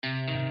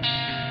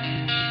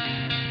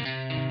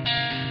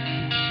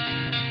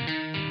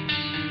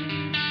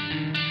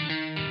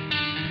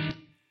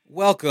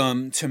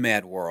Welcome to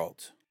Mad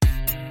World. What's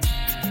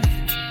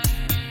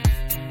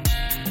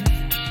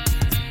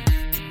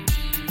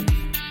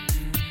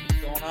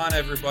going on,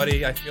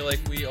 everybody? I feel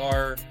like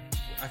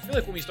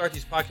when we start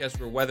these podcasts,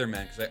 we're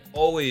weathermen because I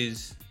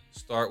always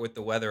start with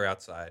the weather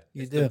outside.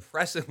 It's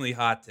depressingly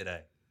hot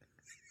today.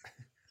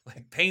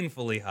 Like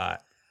painfully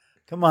hot.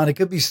 Come on, it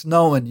could be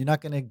snowing. You're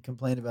not going to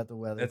complain about the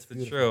weather. That's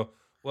the true.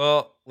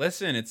 Well,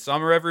 listen, it's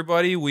summer,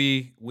 everybody.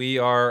 We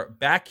are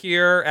back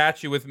here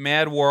at you with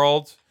Mad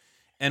World.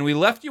 And we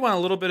left you on a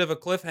little bit of a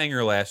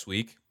cliffhanger last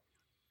week.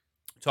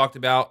 Talked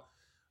about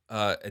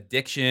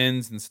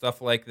addictions and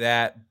stuff like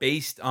that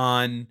based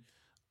on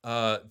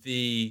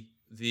the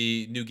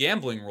new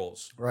gambling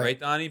rules, right,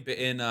 Donnie?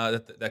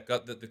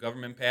 That the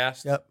government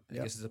passed. Yep. I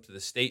guess it's up to the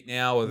state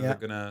now whether they're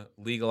going to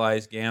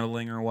legalize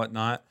gambling or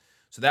whatnot.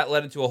 So that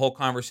led into a whole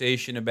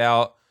conversation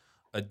about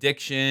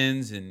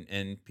addictions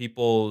and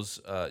people's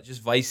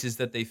just vices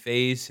that they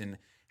face and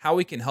how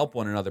we can help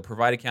one another,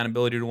 provide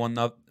accountability to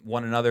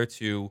one another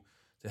to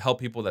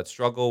help people that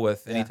struggle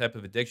with any type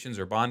of addictions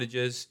or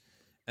bondages.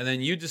 And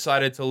then you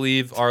decided to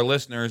leave our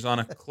listeners on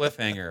a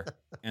cliffhanger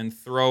and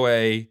throw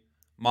a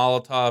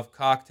Molotov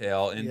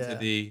cocktail into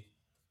the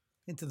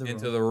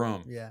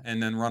room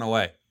and then run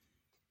away.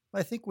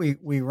 I think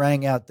we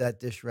rang out that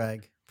dish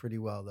rag pretty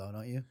well, though,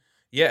 don't you?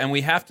 Yeah, and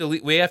we have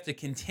to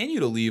continue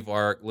to leave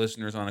our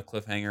listeners on a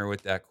cliffhanger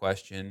with that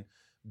question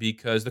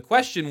because the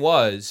question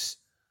was,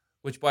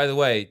 which, by the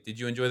way, did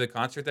you enjoy the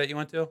concert that you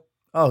went to?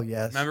 Oh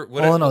yes, remember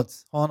Hall &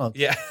 Oates.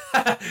 Yeah,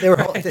 they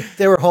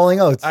were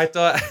Hauling Oats. I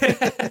thought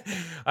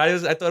I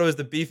thought it was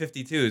the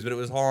B-52s, but it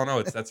was Hall &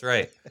 Oates. That's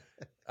right.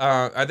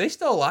 Are they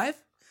still alive?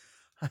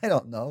 I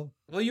don't know.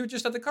 Well, you were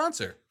just at the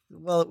concert.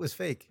 Well, it was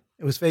fake.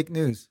 It was fake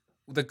news.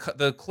 The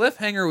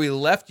cliffhanger we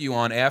left you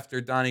on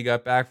after Donnie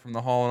got back from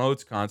the Hall &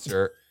 Oates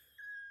concert,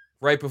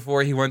 right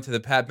before he went to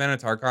the Pat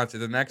Benatar concert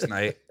the next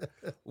night,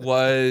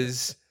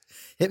 was...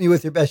 Hit me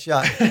with your best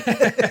shot.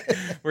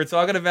 We're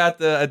talking about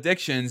the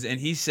addictions, and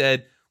he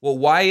said, well,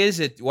 why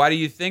do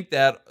you think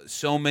that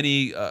so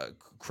many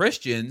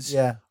Christians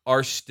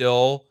are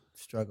still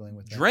struggling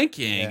with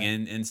drinking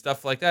and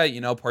stuff like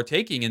that,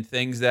 partaking in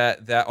things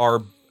that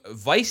are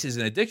vices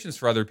and addictions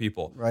for other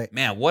people? Right.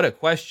 Man, what a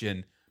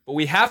question. But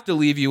we have to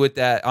leave you with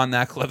that on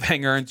that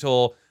cliffhanger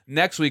until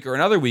next week or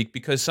another week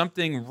because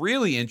something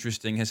really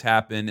interesting has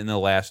happened in the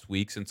last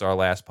week since our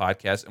last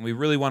podcast, and we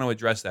really want to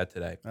address that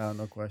today. Oh,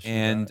 no question.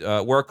 And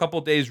we're a couple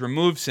days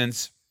removed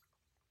since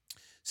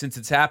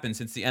it's happened,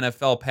 since the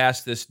NFL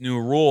passed this new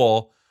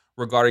rule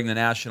regarding the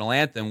national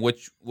anthem,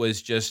 which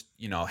was just,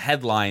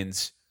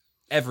 headlines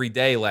every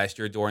day last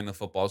year during the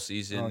football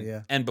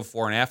season and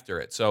before and after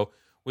it. So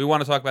we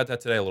want to talk about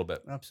that today a little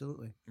bit.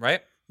 Absolutely.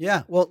 Right?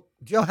 Yeah. Well,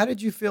 Joe, how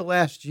did you feel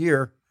last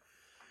year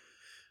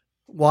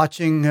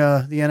watching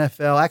the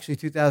NFL, actually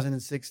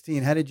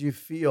 2016? How did you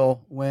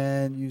feel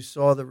when you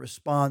saw the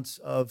response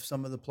of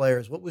some of the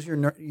players? What was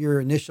your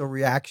initial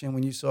reaction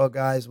when you saw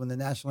guys when the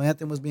national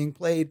anthem was being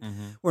played,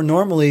 where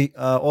normally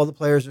all the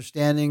players are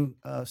standing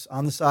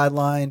on the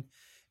sideline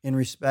in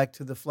respect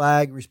to the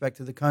flag, respect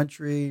to the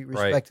country,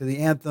 respect to the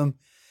anthem,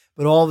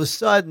 but all of a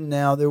sudden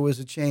now there was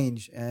a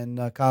change, and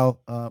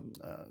Colin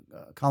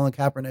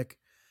Kaepernick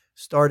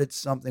started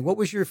something. What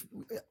was your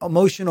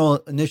emotional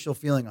initial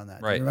feeling on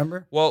that? Right. Do you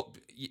remember? Well,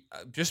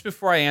 just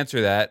before I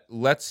answer that,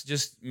 let's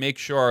just make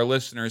sure our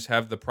listeners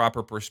have the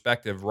proper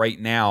perspective right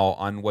now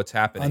on what's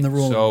happening. On the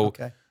ruling. So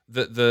okay.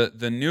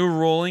 the new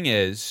ruling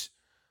is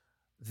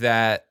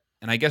that,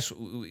 and I guess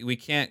we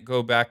can't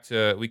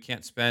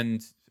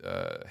spend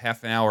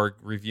half an hour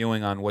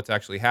reviewing on what's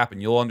actually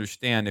happened. You'll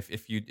understand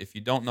if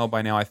you don't know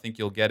by now. I think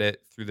you'll get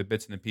it through the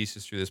bits and the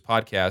pieces through this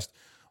podcast,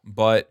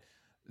 but.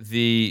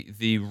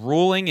 The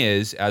ruling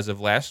is, as of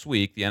last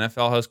week, the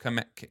NFL has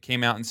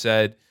came out and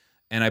said,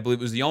 and I believe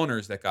it was the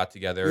owners that got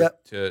together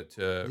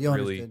to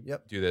really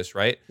do this,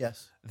 right?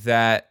 Yes.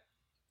 That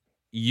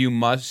you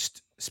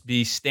must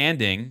be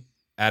standing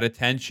at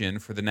attention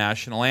for the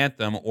national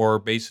anthem, or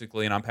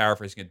basically, and I'm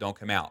paraphrasing it, don't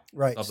come out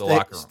of the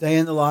locker room. Stay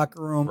in the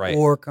locker room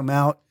or come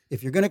out.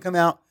 If you're going to come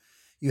out,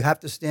 you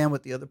have to stand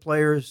with the other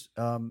players.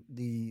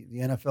 The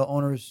NFL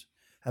owners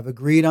have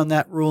agreed on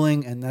that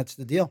ruling, and that's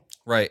the deal.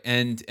 Right,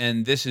 and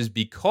this is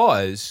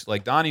because,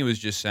 like Donnie was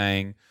just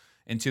saying,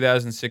 in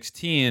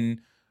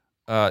 2016,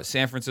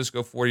 San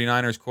Francisco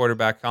 49ers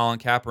quarterback Colin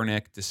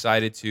Kaepernick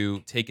decided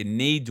to take a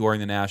knee during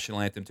the national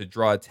anthem to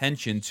draw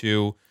attention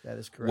to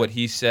what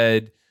he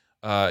said,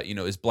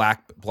 is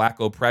black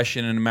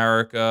oppression in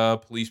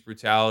America, police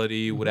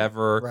brutality,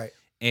 whatever. Right.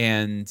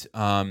 And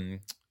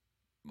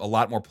a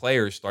lot more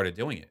players started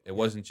doing it. It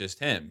wasn't just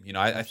him.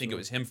 I think it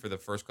was him for the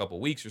first couple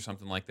of weeks or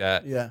something like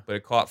that. Yeah. But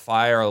it caught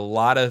fire. A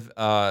lot of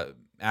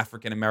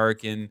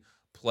African-American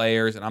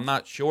players, and I'm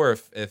not sure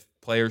if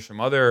players from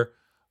other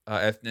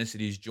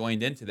ethnicities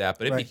joined into that,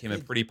 but it became a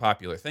pretty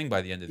popular thing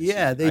by the end of the season.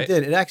 Yeah, they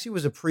did. It actually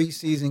was a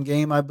preseason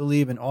game, I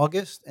believe, in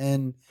August,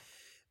 and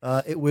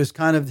it was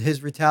kind of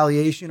his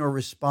retaliation or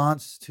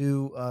response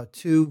to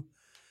two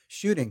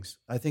shootings.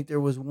 I think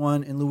there was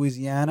one in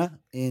Louisiana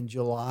in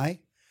July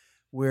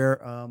where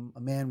a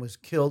man was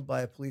killed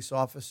by a police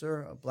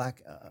officer.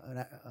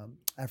 An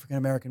African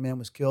American man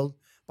was killed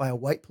by a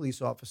white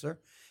police officer,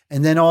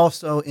 and then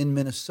also in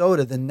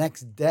Minnesota the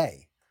next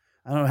day.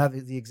 I don't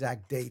have the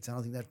exact dates. I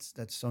don't think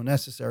that's so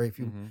necessary. If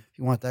you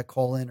want that,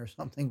 call in or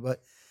something.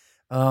 But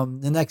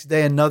the next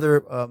day,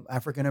 another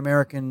African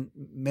American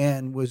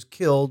man was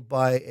killed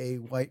by a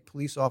white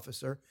police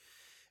officer,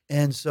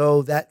 and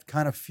so that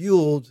kind of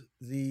fueled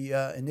the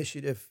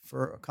initiative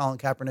for Colin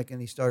Kaepernick,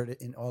 and he started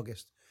it in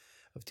August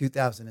of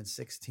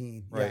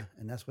 2016. Right. Yeah,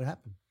 and that's what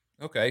happened.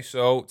 Okay,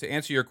 so to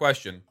answer your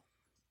question,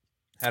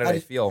 how did I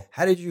feel?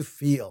 How did you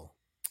feel?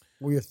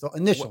 What were your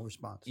initial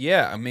response?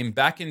 Yeah, I mean,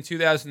 back in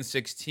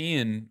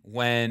 2016,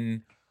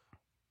 when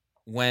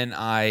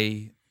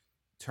I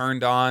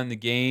turned on the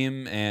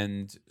game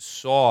and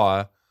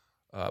saw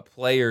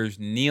players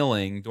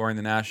kneeling during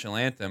the national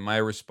anthem, my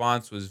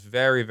response was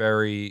very,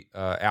 very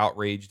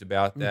outraged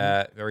about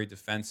that, very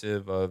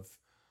defensive of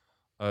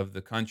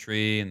the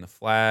country and the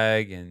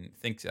flag, and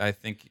I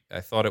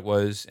thought it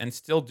was, and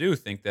still do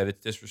think that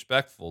it's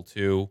disrespectful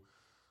to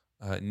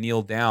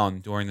kneel down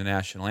during the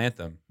national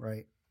anthem.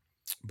 Right.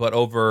 But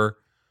over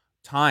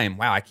time,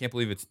 wow, I can't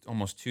believe it's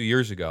almost 2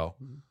 years ago.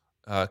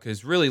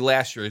 Because really,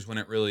 last year is when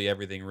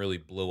everything really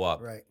blew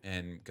up, right,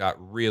 and got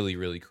really,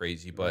 really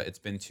crazy. But it's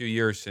been 2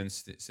 years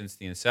since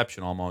the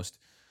inception, almost.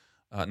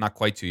 Not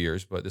quite 2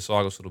 years, but this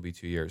August it'll be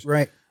 2 years.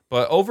 Right.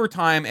 But over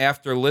time,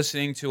 after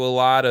listening to a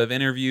lot of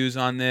interviews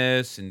on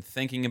this and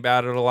thinking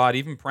about it a lot,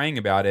 even praying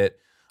about it,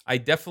 I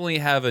definitely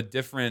have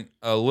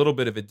a little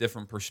bit of a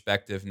different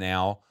perspective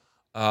now.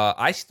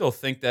 I still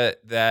think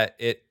that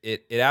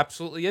it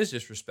absolutely is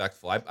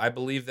disrespectful. I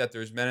believe that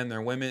there's men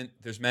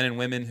and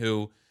women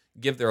who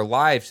give their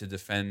lives to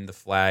defend the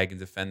flag and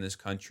defend this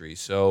country.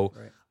 So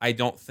I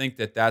don't think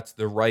that that's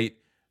the right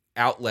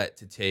outlet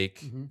to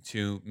take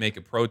to make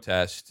a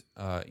protest.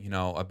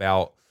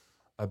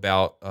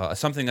 About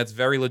something that's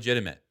very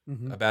legitimate,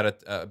 about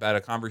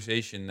a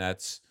conversation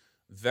that's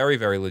very,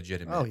 very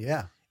legitimate. Oh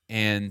yeah.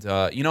 And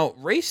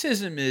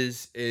racism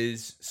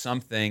is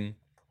something,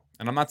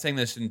 and I'm not saying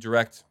this in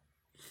direct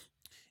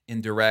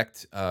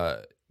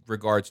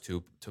regards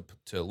to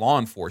law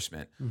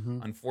enforcement.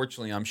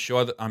 Unfortunately, I'm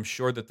sure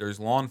that there's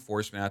law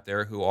enforcement out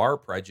there who are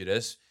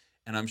prejudiced,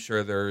 and I'm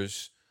sure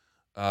there's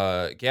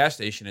gas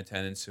station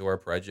attendants who are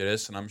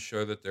prejudiced, and I'm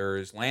sure that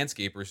there's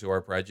landscapers who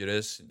are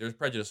prejudiced. There's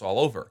prejudice all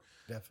over.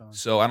 Definitely.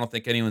 So I don't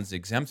think anyone's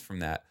exempt from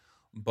that.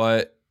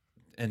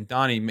 And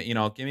Donnie,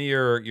 give me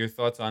your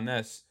thoughts on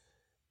this.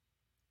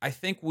 I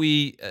think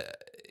we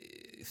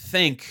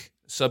think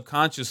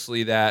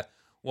subconsciously that,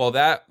 well,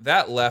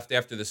 that left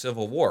after the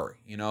Civil War.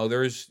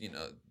 There's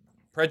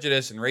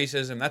prejudice and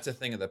racism, that's a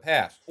thing of the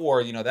past.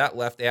 Or that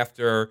left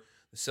after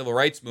the civil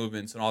rights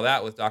movements and all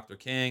that with Dr.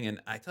 King.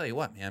 And I tell you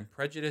what, man,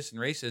 prejudice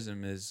and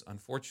racism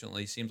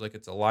unfortunately seems like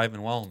it's alive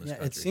and well in this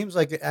country. It seems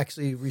like it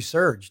actually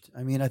resurged.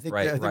 I mean, I think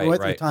we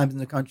went through times in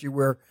the country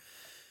where,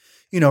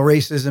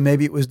 racism,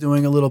 maybe it was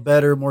doing a little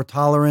better, more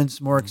tolerance,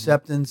 more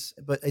acceptance.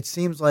 But it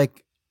seems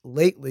like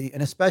lately,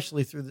 and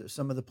especially through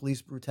some of the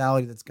police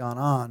brutality that's gone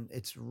on,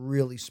 it's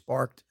really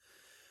sparked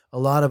a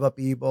lot of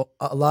upheaval,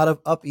 a lot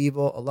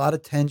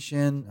of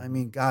tension. I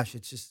mean, gosh,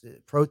 it's just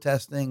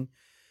protesting.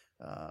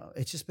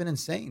 It's just been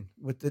insane.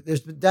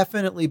 There's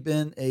definitely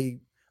been a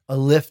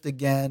lift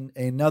again,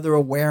 another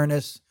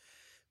awareness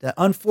that,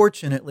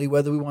 unfortunately,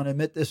 whether we want to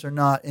admit this or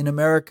not, in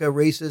America,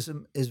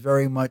 racism is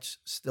very much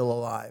still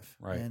alive.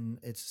 Right. And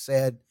it's a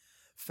sad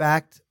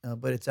fact,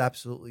 but it's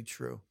absolutely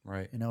true.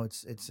 Right.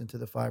 It's into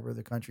the fiber of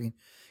the country.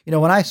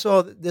 When I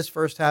saw this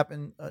first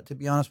happen, to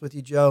be honest with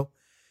you, Joe,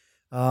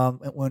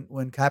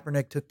 when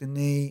Kaepernick took the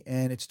knee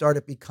and it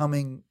started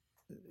becoming,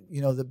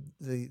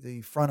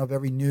 the front of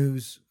every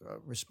news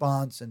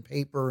response and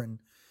paper and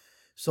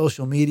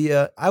social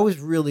media, I was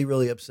really,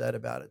 really upset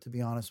about it, to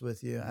be honest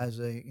with you, as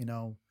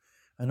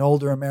an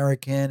older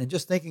American, and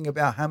just thinking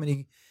about how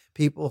many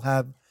people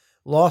have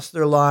lost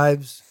their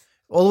lives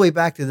all the way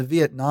back to the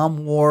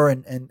Vietnam War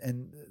and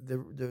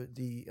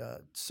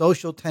the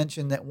social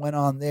tension that went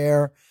on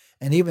there,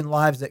 and even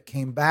lives that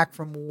came back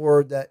from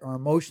war that are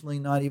emotionally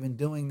not even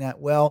doing that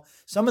well.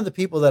 Some of the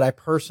people that I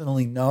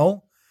personally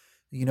know,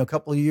 a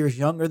couple of years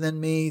younger than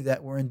me,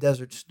 that were in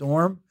Desert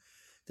Storm,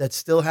 that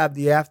still have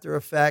the after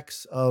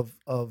effects of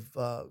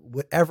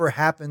whatever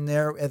happened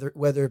there,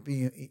 whether it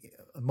be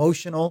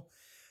emotional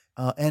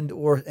and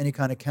or any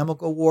kind of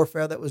chemical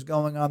warfare that was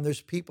going on.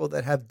 There's people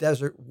that have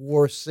Desert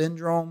War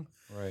syndrome.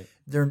 Right.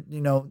 They're,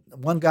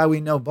 one guy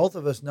we know, both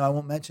of us know, I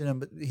won't mention him,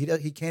 but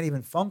he can't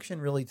even function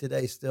really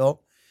today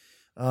still.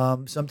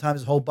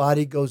 Sometimes his whole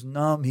body goes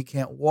numb. He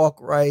can't walk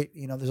right.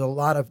 There's a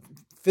lot of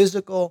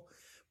physical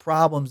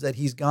problems that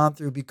he's gone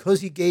through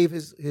because he gave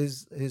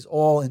his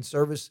all in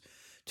service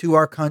to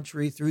our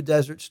country through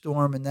Desert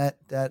Storm and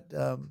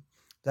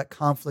that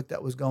conflict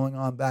that was going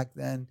on back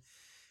then.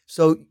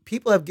 So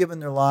people have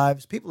given their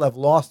lives. People have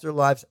lost their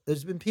lives.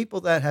 There's been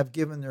people that have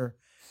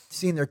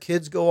seen their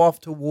kids go off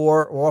to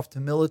war or off to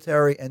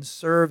military and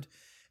served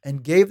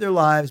and gave their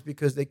lives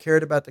because they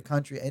cared about the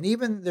country. And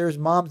even there's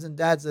moms and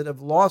dads that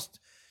have lost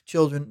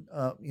children,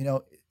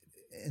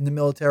 in the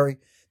military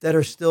that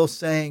are still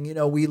saying,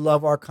 we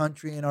love our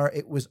country and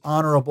it was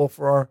honorable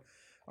for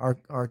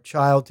our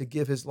child to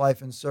give his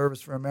life in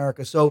service for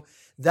America. So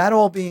that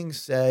all being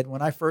said,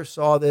 when I first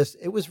saw this,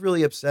 it was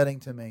really upsetting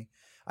to me.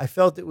 I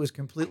felt it was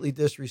completely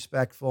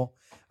disrespectful.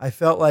 I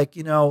felt like,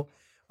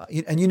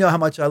 and you know how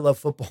much I love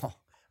football.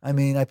 I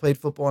mean, I played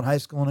football in high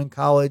school and in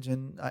college,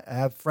 and I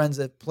have friends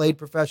that played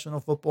professional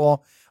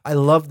football. I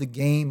love the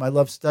game. I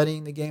love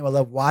studying the game. I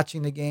love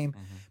watching the game.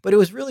 Mm-hmm. But it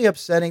was really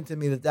upsetting to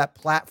me that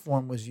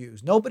platform was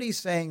used. Nobody's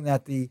saying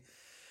that the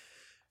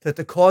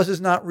cause is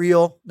not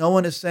real. No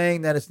one is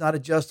saying that it's not a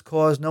just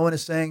cause. No one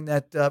is saying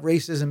that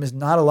racism is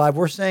not alive.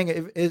 We're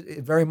saying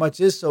it very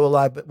much is so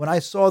alive. But when I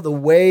saw the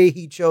way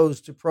he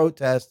chose to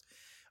protest,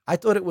 I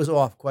thought it was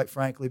off, quite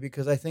frankly,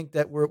 because I think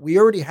that we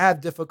already have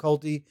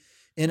difficulty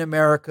in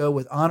America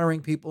with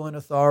honoring people in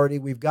authority.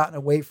 We've gotten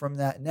away from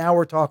that. Now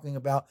we're talking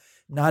about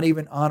not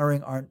even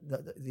honoring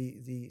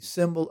the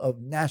symbol of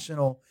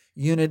national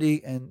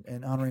unity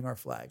and honoring our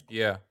flag.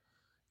 Yeah.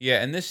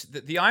 Yeah, and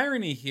the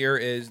irony here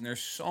is, and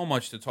there's so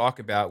much to talk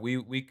about.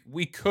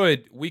 We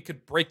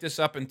could break this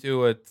up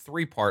into a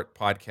 3-part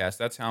podcast.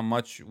 That's how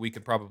much we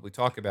could probably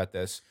talk about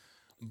this.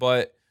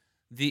 But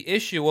the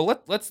issue, well,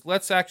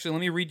 let's actually,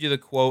 let me read you the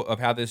quote of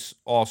how this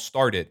all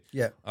started.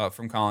 Yeah.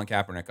 From Colin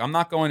Kaepernick. I'm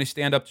not going to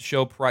stand up to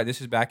show pride.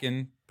 This is back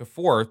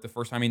before the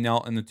first time he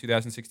knelt in the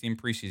 2016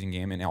 preseason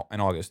game in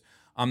August.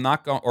 I'm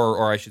not going,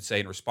 or I should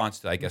say, in response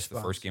to, I guess,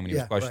 the first game when he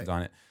was questioned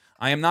on it.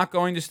 I am not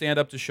going to stand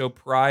up to show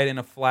pride in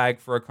a flag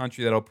for a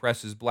country that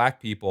oppresses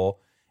black people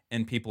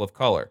and people of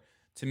color.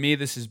 To me,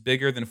 this is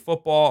bigger than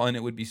football, and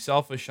it would be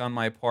selfish on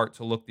my part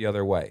to look the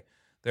other way.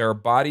 There are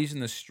bodies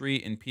in the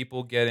street and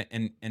people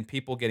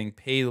getting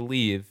paid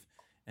leave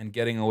and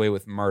getting away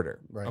with murder.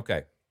 Right.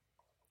 Okay.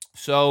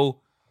 So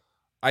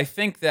I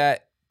think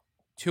that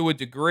to a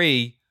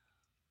degree,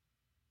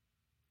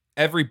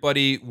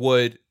 everybody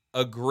would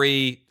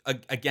agree,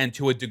 again,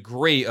 to a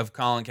degree of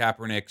Colin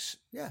Kaepernick's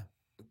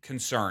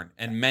concern,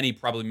 and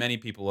probably many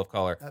people of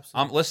color.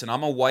 Absolutely. Listen,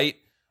 I'm a white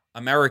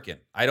American.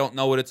 I don't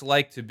know what it's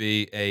like to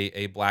be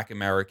a black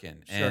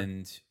American. Sure.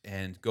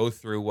 and go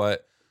through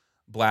what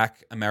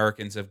black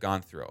Americans have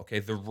gone through. Okay,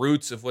 the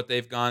roots of what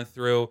they've gone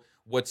through,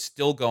 what's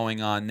still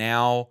going on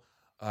now.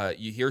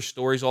 You hear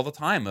stories all the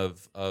time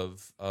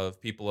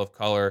of people of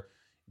color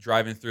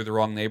driving through the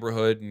wrong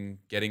neighborhood and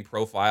getting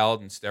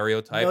profiled and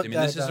stereotyped. I mean,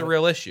 this is a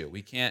real issue.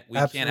 We can't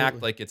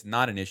act like it's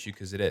not an issue,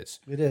 because it is.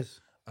 It is.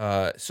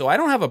 So I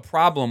don't have a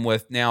problem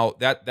with now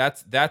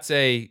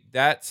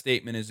that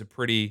statement is a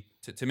pretty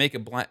to make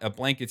a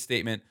blanket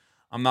statement.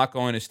 I'm not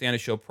going to stand to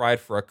show pride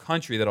for a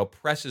country that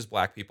oppresses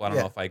black people. I don't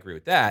know if I agree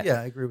with that.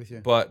 Yeah, I agree with you.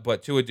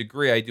 But to a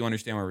degree, I do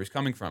understand where he's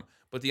coming from.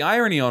 But the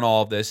irony on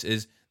all of this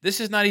is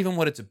not even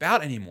what it's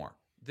about anymore.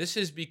 This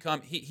has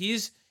become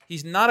he's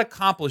not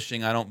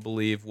accomplishing, I don't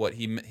believe, what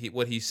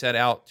he set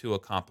out to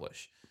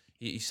accomplish.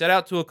 He set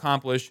out to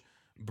accomplish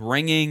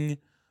bringing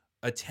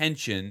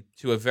attention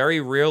to a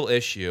very real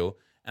issue,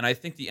 and I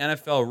think the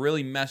NFL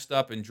really messed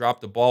up and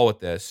dropped the ball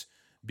with this,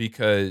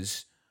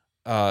 because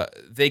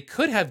they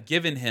could have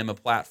given him a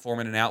platform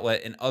and an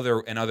outlet in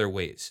other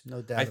ways.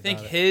 No doubt. I think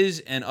about it. his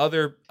and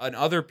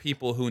other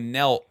people who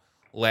knelt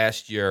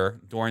last year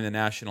during the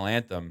national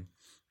anthem,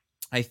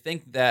 I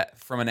think that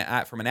from an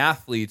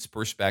athlete's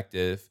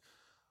perspective,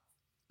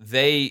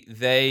 this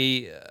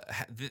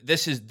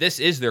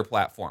is their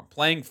platform.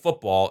 Playing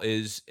football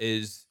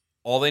is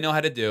all they know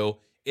how to do.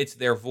 It's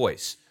their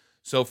voice.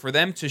 So for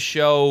them to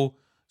show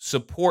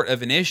support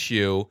of an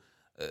issue,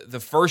 the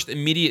first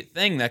immediate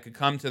thing that could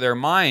come to their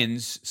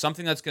minds,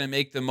 something that's going to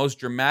make the most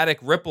dramatic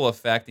ripple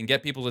effect and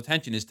get people's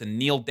attention, is to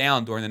kneel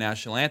down during the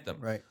national anthem.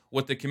 Right.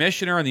 What the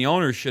commissioner and the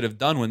owners should have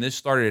done when this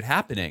started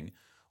happening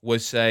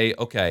was say,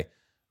 okay,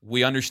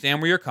 we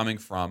understand where you're coming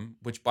from,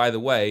 which, by the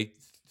way,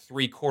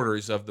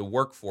 3/4 of the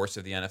workforce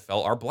of the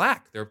NFL are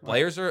black. Their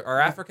players are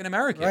African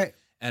American. Right.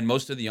 And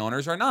most of the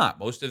owners are not.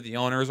 Most of the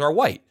owners are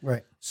white.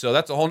 Right. So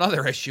that's a whole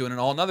other issue and a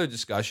whole other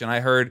discussion. I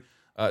heard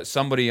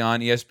somebody on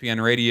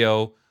ESPN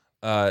radio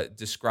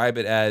describe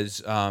it as,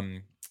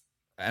 and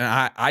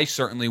I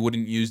certainly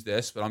wouldn't use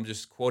this, but I'm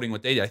just quoting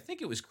what they did. I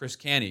think it was Chris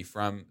Canny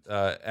from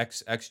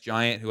ex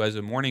Giant, who has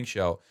a morning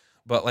show,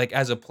 but like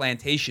as a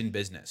plantation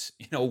business,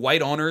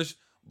 white owners,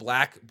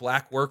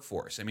 black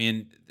workforce. I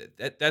mean,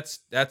 that's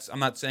I'm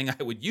not saying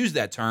I would use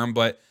that term,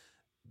 but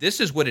this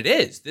is what it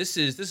is. This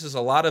is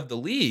a lot of the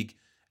league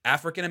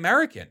African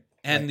American,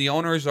 and the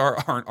owners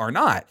are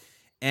not.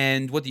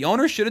 And what the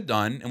owners should have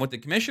done, and what the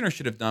commissioner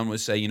should have done,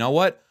 was say, you know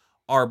what,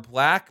 our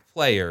black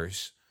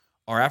players,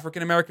 our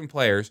African American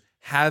players,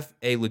 have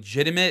a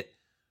legitimate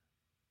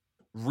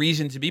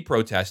reason to be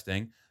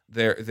protesting.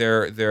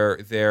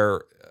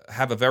 They're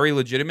have a very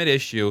legitimate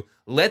issue.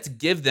 Let's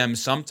give them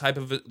some type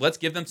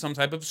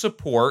of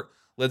support.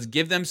 Let's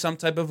give them some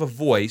type of a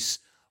voice.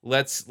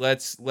 Let's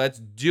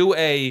do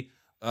a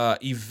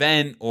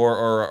event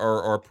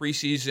or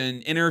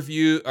preseason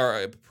interview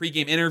or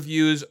pregame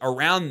interviews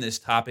around this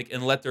topic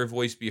and let their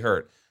voice be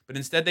heard. But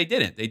instead they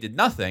didn't. They did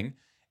nothing.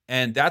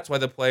 And that's why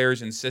the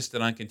players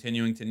insisted on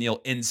continuing to kneel,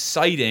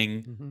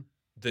 inciting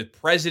the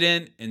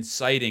president,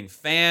 inciting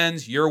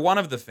fans. You're one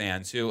of the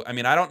fans who, I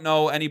mean, I don't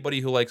know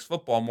anybody who likes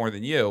football more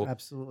than you.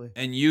 Absolutely.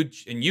 And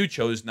you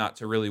chose not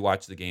to really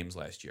watch the games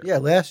last year. Yeah,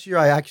 last year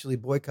I actually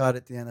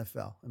boycotted the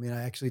NFL. I mean,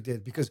 I actually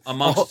did because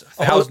amongst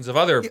thousands of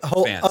other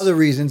fans. Other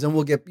reasons, and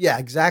we'll get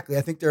exactly.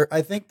 I think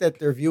that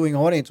their viewing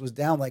audience was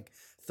down like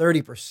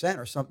 30%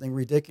 or something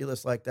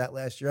ridiculous like that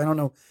last year. I don't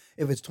know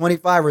if it's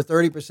 25 or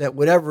 30%,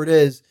 whatever it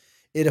is,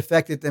 it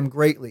affected them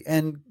greatly.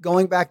 And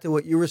going back to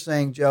what you were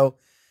saying, Joe,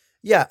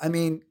 yeah, I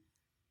mean,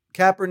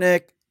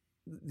 Kaepernick,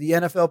 the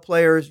NFL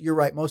players, you're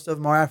right. Most of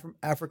them are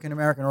African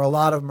American, or a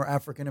lot of them are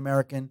African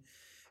American.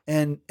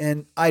 And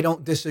I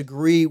don't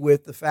disagree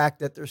with the fact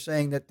that they're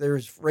saying that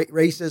there's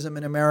racism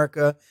in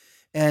America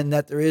and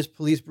that there is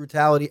police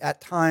brutality at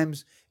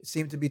times. It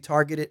seemed to be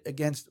targeted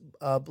against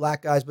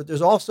black guys, but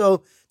there's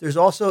also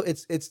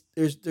it's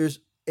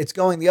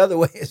going the other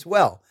way as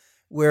well,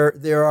 where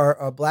there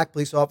are black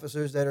police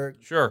officers that are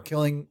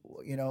killing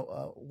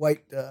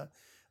white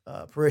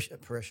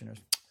parishioners,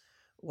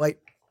 white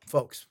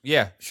folks.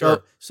 Yeah,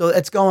 sure. So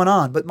it's going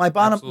on. But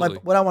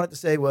what I wanted to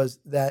say was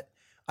that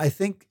I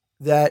think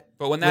that.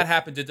 But when that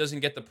happens, it doesn't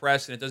get the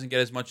press and it doesn't get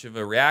as much of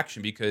a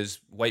reaction because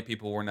white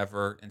people were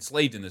never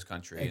enslaved in this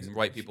country, and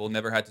white people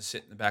never had to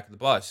sit in the back of the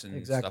bus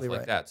and stuff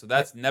like that. So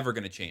that's never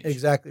going to change.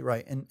 Exactly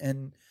right.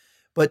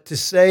 But to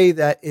say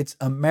that it's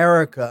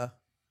America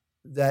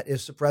that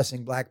is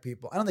suppressing black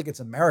people, I don't think it's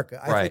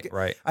America.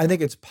 I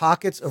think it's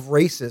pockets of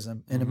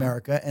racism in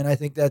America, and I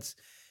think it's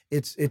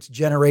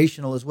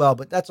generational as well.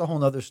 But that's a whole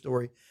nother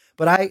story.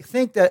 But I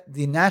think that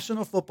the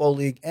National Football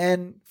League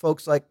and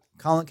folks like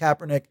Colin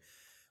Kaepernick,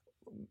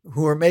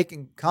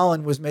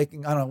 Colin was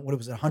making, I don't know, what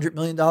was it, $100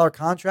 million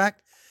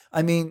contract?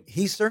 I mean,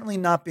 he's certainly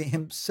not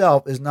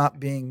himself is not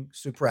being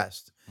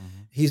suppressed.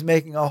 He's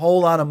making a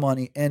whole lot of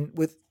money. And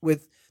with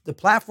the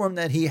platform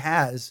that he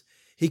has,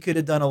 he could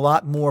have done a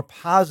lot more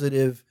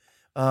positive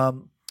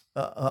of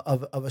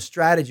a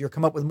strategy, or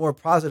come up with more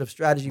positive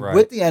strategy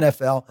with the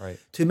NFL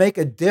to make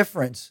a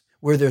difference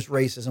where there's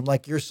racism,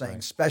 like you're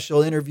saying,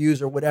 special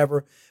interviews or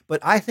whatever.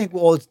 But I think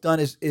all it's done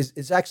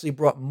is actually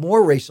brought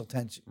more racial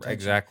tension.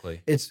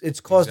 Exactly.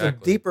 It's caused a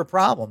deeper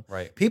problem.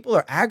 Right. People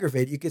are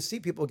aggravated. You can see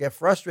people get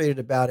frustrated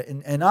about it.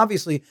 And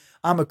obviously,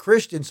 I'm a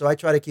Christian, so I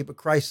try to keep a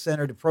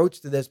Christ-centered approach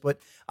to this. But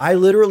I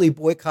literally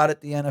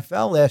boycotted the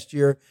NFL last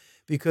year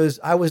because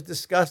I was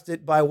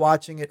disgusted by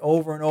watching it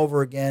over and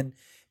over again.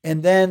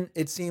 And then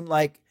it seemed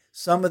like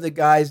some of the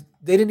guys,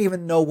 they didn't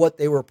even know what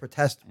they were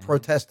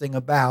protesting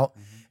about.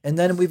 And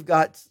then we've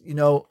got, you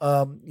got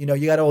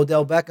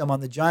Odell Beckham on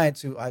the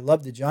Giants, who I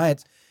love the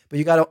Giants, but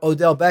you got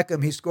Odell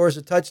Beckham. He scores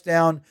a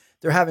touchdown.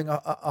 They're having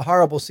a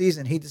horrible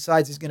season. He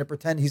decides he's going to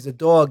pretend he's a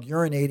dog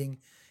urinating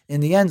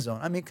in the end zone.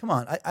 I mean, come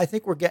on. I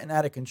think we're getting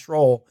out of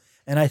control.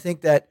 And I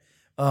think that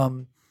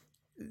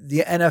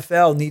the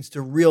NFL needs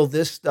to reel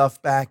this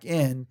stuff back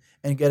in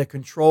and get a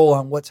control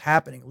on what's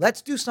happening.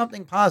 Let's do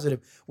something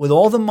positive. With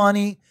all the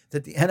money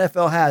that the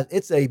NFL has,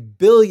 it's a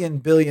billion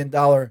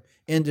dollar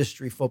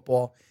industry,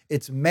 football.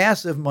 It's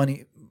massive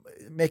money,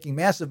 making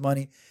massive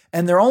money,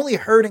 and they're only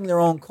hurting their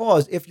own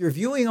cause. If your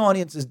viewing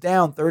audience is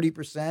down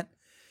 30%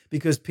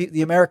 because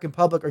the American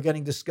public are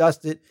getting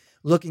disgusted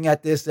looking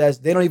at this as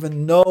they don't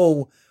even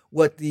know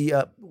what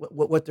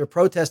they're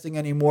protesting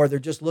anymore. They're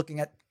just looking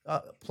at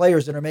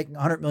players that are making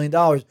 $100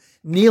 million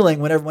kneeling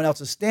when everyone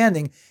else is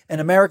standing, and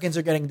Americans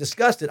are getting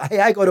disgusted.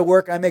 I go to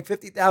work, I make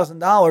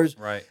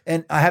 $50,000,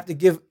 and I have to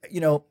give,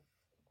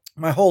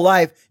 my whole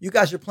life, you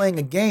guys are playing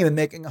a game and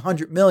making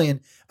 $100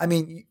 million. I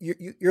mean,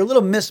 you're a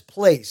little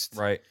misplaced.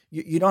 Right.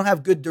 You don't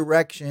have good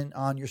direction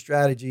on your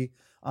strategy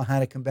on how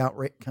to combat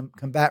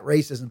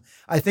racism.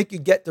 I think you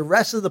get the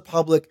rest of the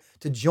public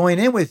to join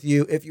in with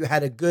you if you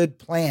had a good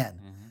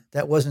plan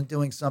that wasn't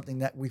doing something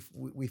that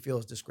we feel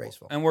is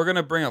disgraceful. And we're going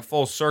to bring it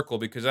full circle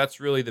because that's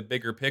really the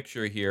bigger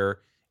picture here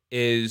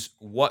is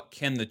what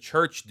can the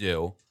church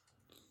do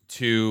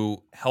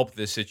to help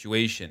this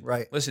situation.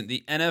 Right. Listen,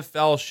 the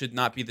NFL should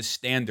not be the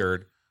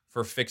standard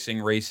for fixing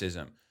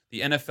racism.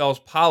 The NFL's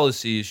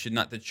policies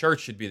the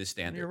church should be the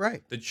standard. You're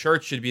right. The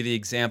church should be the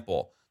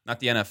example, not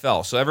the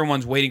NFL. So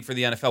everyone's waiting for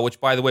the NFL,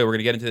 which, by the way, we're going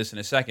to get into this in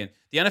a second.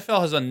 The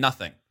NFL has done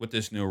nothing with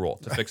this new rule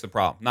to fix the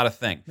problem. Not a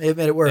thing. They've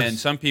made it worse. And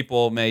some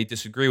people may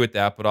disagree with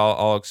that, but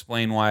I'll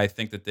explain why I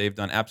think that they've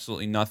done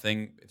absolutely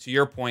nothing. To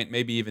your point,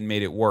 maybe even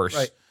made it worse.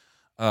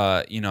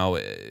 Right.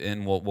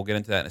 And we'll get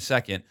into that in a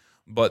second.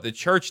 But the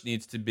church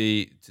needs to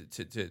be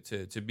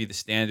to be the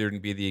standard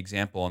and be the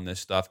example in this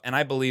stuff. And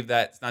I believe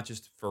that it's not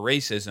just for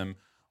racism,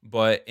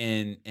 but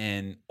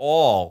in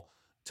all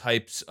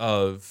types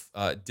of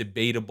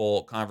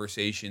debatable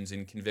conversations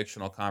and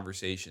convictional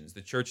conversations.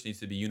 The church needs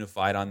to be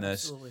unified on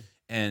this. Absolutely.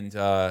 And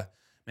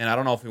man, I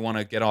don't know if we want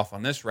to get off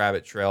on this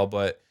rabbit trail,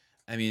 but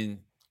I mean,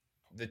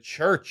 the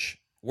church,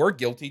 we're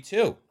guilty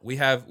too. We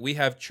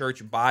have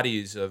church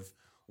bodies of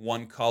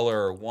one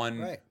color,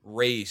 one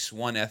race,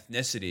 one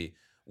ethnicity.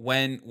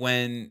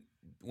 When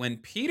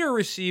Peter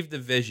received the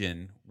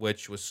vision,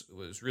 which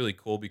was really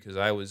cool because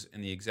I was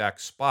in the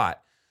exact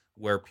spot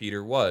where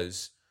Peter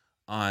was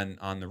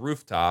on the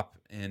rooftop,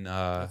 and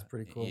That's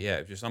pretty cool. yeah,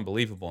 it was just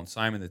unbelievable in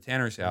Simon the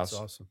Tanner's That's house.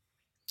 awesome.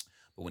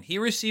 But when he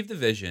received the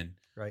vision,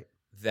 Right.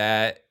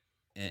 that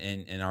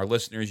and our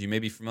listeners, you may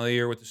be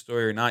familiar with the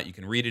story or not. You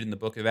can read it in the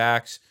book of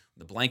Acts.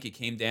 The blanket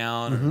came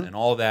down Hmm. and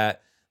all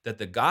that. That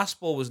the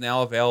gospel was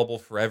now available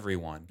for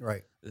everyone.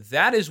 Right.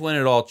 That is when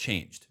it all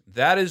changed.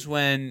 That is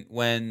when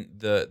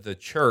the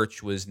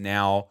church was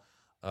now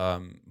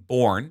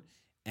born,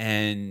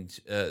 and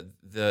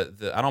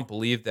the I don't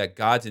believe that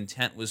God's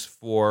intent was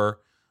for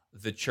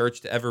the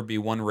church to ever be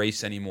one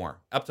race anymore.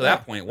 Up to Right.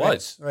 that point, it Right.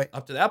 was. Right.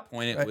 Up to that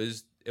point, Right.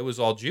 it was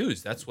all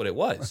Jews. That's what it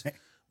was. Right.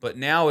 But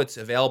now it's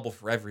available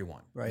for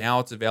everyone. Right. Now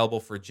it's available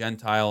for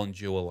Gentile and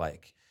Jew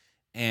alike.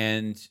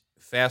 And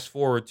fast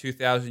forward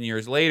 2,000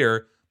 years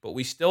later, but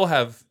we still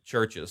have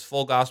churches,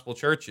 full gospel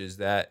churches,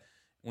 that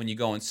when you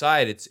go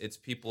inside, it's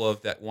people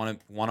of that want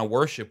to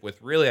worship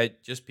with really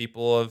just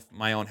people of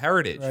my own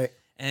heritage. Right.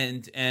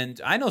 And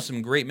I know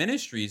some great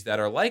ministries that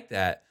are like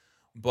that,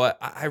 but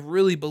I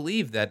really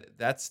believe that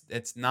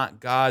that's not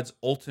God's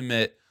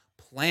ultimate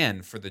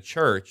plan for the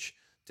church,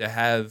 to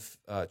have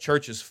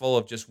churches full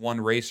of just one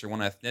race or one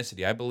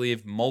ethnicity. I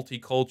believe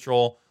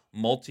multicultural,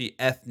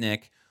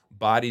 multi-ethnic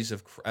bodies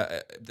of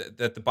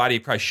that the body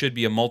of Christ should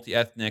be a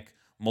multi-ethnic,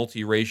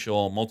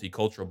 multiracial,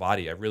 multicultural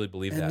body. I really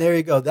believe And that. there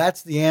you go.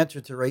 That's the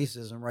answer to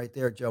racism right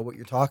there, Joe, what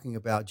you're talking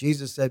about.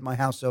 Jesus said, my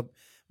house will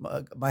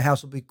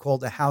be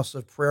called the house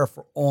of prayer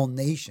for all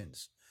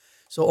nations.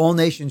 So all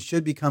nations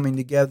should be coming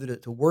together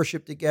to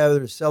worship together,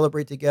 to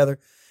celebrate together.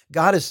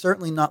 God is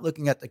certainly not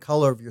looking at the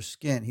color of your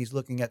skin. He's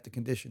looking at the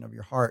condition of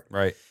your heart.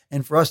 Right.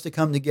 And for us to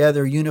come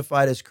together,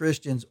 unified as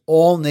Christians,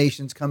 all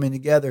nations coming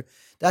together,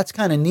 that's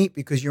kind of neat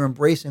because you're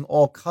embracing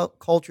all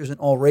cultures and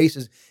all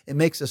races. It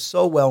makes us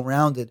so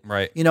well-rounded.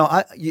 Right. You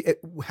know,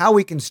 how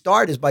we can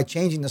start is by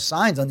changing the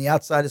signs on the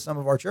outside of some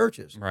of our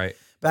churches. Right.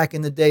 Back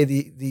in the day,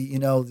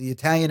 the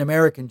Italian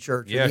American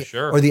church, Yeah,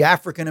 sure. or the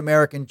African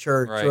American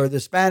church, Right. or the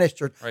Spanish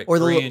church, Right. or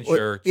the Korean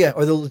church.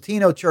 or the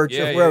Latino church,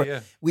 Yeah, of wherever. yeah.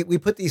 We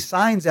put these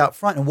signs out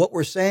front, and what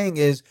we're saying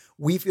is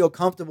we feel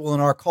comfortable in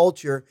our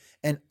culture.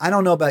 And I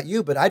don't know about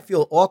you, but I'd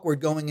feel awkward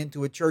going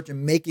into a church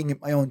and making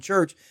it my own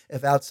church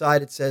if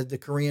outside it says the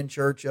Korean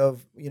church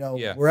of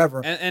Yeah.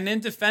 wherever. And in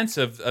defense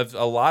of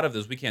a lot of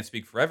those, we can't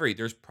speak for every.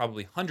 There's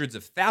probably hundreds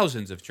of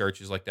thousands of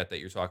churches like that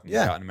you're talking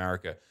Yeah. about in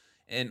America,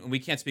 and we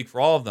can't speak for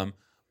all of them.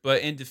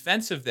 But in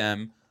defense of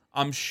them,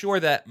 I'm sure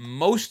that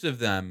most of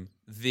them,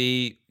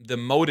 the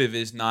motive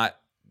is not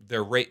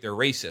they're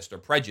racist or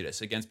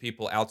prejudice against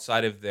people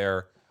outside of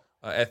their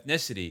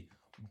ethnicity,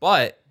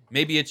 but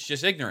maybe it's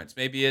just ignorance.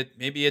 Maybe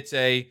it's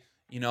a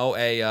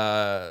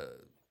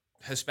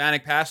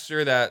Hispanic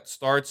pastor that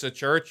starts a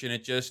church and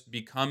it just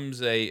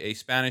becomes a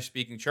Spanish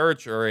speaking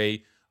church, or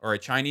a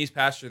Chinese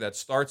pastor that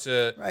starts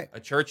Right. a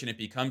church and it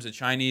becomes a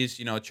Chinese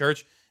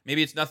church.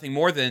 Maybe it's nothing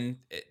more than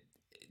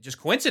just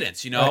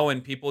coincidence, Right.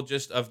 and people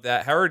just of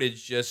that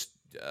heritage just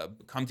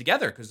come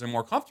together because they're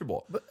more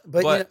comfortable.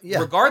 But yeah.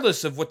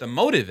 Regardless of what the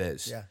motive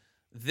is, Yeah.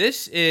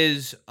 this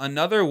is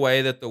another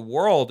way that the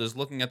world is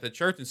looking at the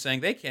church and saying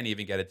they can't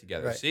even get it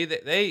together. Right. See,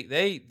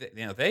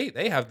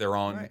 they have their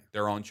own Right.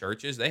 their own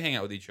churches. They hang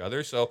out with each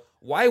other. So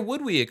why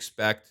would we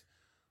expect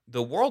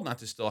the world not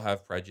to still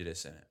have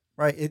prejudice in it?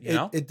 Right.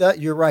 It does.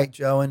 You're right,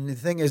 Joe. And the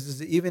thing is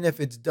that even if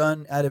it's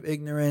done out of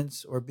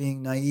ignorance or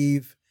being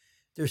naive,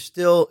 there's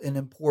still an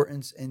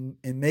importance in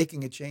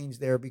making a change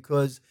there,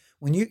 because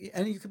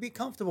you could be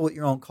comfortable with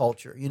your own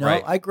culture.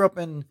 Right. I grew up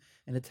in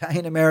an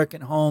Italian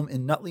American home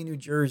in Nutley, New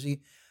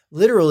Jersey.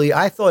 Literally,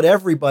 I thought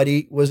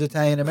everybody was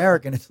Italian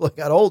American until I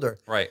got older.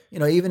 Right.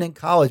 Even in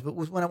college. But it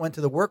was when I went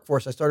to the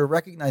workforce, I started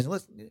recognizing,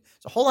 listen, there's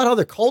a whole lot of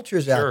other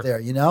cultures Sure. out there,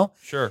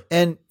 Sure.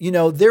 And,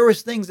 there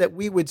was things that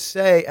we would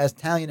say as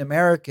Italian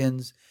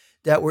Americans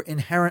that were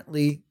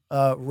inherently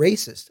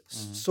racist,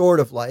 sort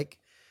of like.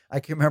 I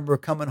can remember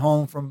coming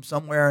home from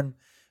somewhere and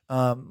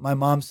my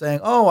mom saying,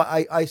 "Oh,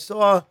 I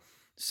saw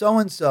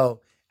so-and-so.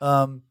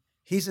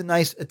 He's a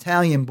nice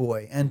Italian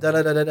boy," and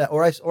da-da-da-da-da.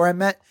 Or I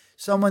met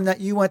someone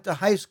that you went to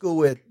high school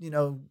with,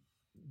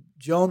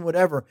 Joan,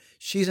 whatever.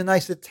 She's a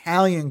nice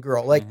Italian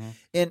girl. Like,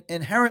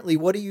 inherently,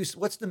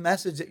 what's the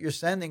message that you're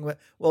sending?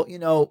 Well,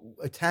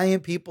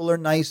 Italian people are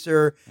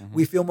nicer.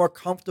 We feel more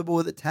comfortable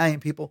with Italian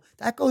people.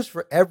 That goes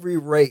for every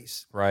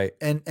race. Right.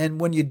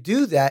 And when you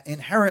do that,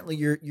 inherently,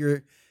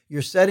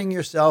 you're setting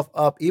yourself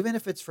up, even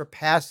if it's for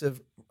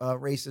passive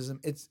racism.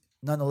 It's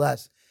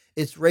nonetheless,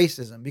 it's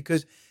racism,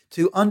 because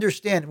to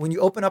understand, when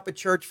you open up a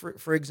church,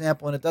 for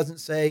example, and it doesn't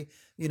say,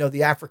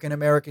 the African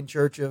American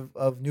Church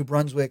of New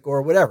Brunswick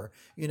or whatever,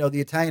 the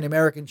Italian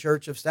American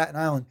Church of Staten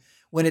Island,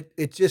 when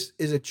it just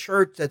is a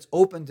church that's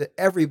open to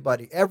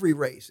everybody, every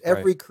race,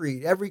 every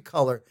creed, every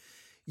color,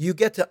 you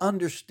get to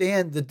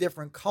understand the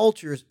different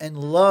cultures and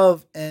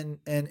love and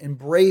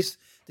embrace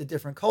the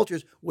different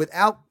cultures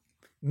without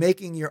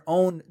making your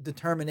own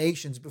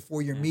determinations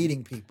before you're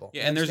meeting people.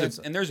 Yeah, and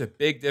there's a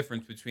big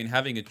difference between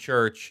having a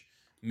church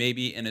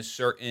maybe in a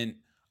certain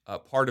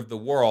part of the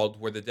world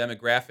where the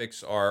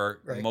demographics are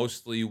Right.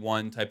 mostly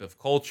one type of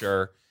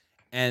culture,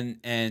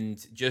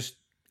 and just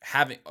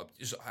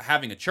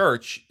having a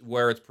church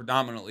where it's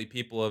predominantly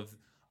people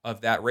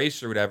of that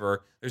race or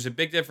whatever. There's a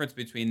big difference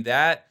between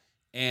that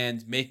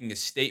and making a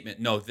statement.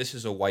 No, this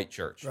is a white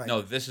church. Right.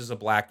 No, this is a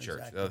black church.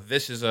 Exactly.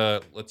 This is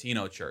a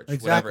Latino church.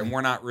 Exactly. Whatever. And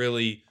we're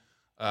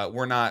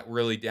not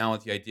really down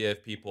with the idea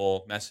of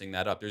people messing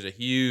that up. There's a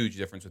huge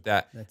difference with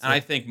that. I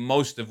think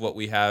most of what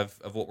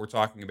we're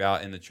talking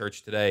about in the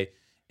church today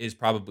is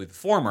probably the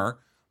former,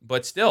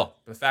 but still,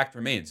 the fact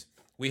remains.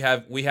 We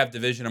have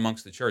division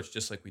amongst the church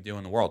just like we do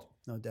in the world.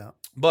 No doubt.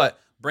 But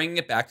bringing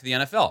it back to the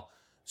NFL.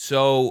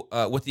 So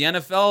what the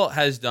NFL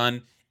has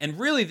done, and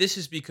really this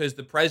is because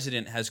the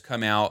president has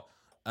come out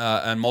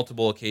on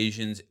multiple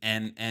occasions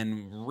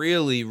and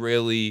really,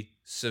 really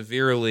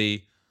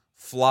severely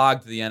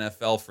flogged the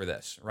NFL for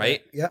this,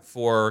 right? Yeah.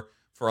 For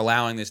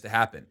allowing this to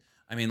happen.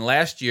 I mean,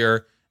 last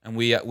year, and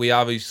we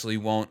obviously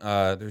won't.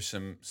 There's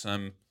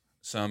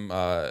some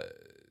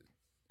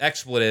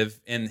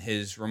expletive in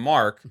his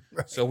remark,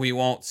 Right. so we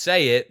won't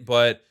say it.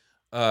 But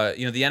the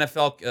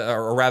NFL,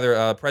 or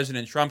rather,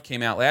 President Trump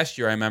came out last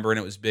year. I remember, and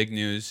it was big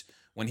news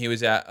when he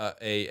was at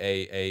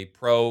a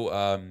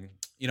pro,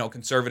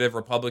 conservative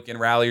Republican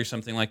rally or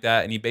something like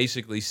that, and he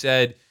basically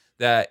said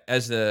that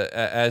as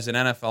an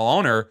NFL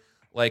owner,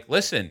 like,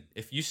 listen,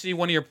 if you see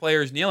one of your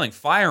players kneeling,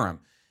 fire him,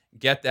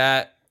 get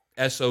that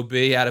SOB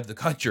out of the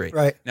country.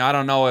 Right. Now I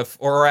don't know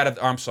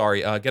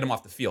get him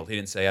off the field. He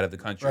didn't say out of the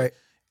country. Right.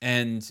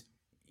 And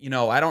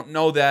I don't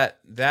know that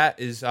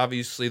is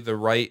obviously the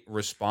right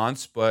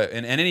response, but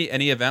in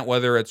any event,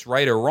 whether it's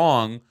right or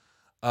wrong,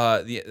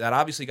 that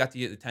obviously got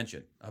the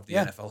attention of the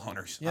NFL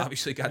owners. Yeah.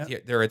 Obviously got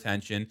their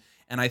attention,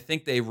 and I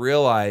think they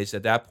realized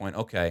at that point,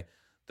 okay,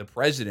 the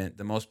president,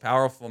 the most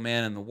powerful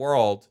man in the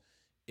world,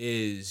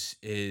 is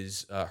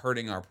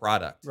hurting our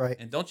product. Right.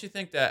 And don't you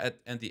think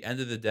that at the end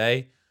of the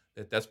day,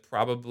 that's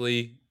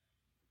probably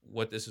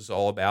what this is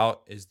all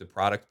about, is the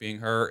product being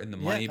hurt and the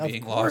money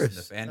being lost and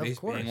the fan base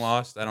being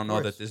lost? I don't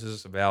know that this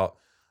is about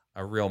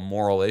a real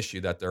moral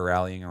issue that they're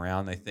rallying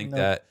around. I think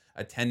that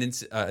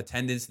attendance in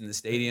the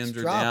stadiums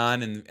are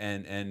down,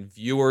 and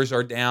viewers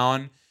are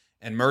down,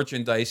 and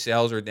merchandise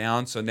sales are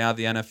down. So now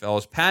the NFL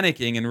is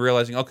panicking and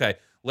realizing, okay,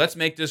 let's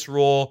make this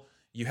rule.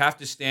 You have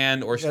to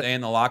stand or stay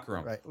in the locker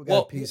room. Right. We got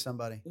to appease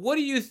somebody. What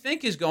do you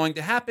think is going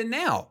to happen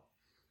now?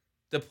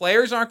 The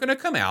players aren't going to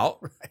come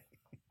out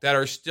that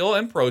are still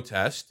in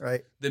protest.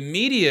 Right. The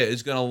media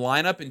is going to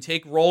line up and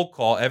take roll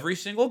call every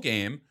single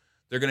game.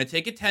 They're going to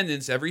take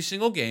attendance every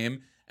single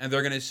game, and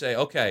they're going to say,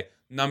 okay,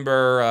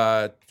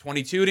 number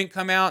 22 didn't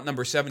come out,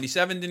 number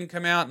 77 didn't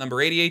come out,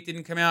 number 88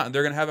 didn't come out, and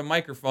they're going to have a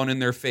microphone in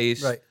their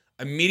face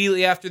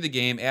immediately after the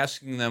game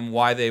asking them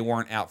why they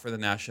weren't out for the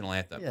national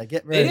anthem. Yeah,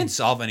 get ready. They didn't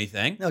solve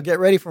anything. No, get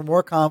ready for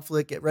more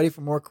conflict, get ready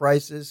for more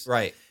crisis.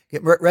 Right.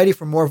 Get ready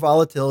for more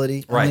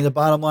volatility. Right. I mean, the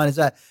bottom line is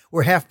that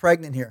we're half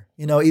pregnant here.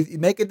 Either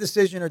make a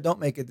decision or don't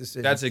make a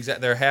decision. That's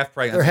exactly. They're half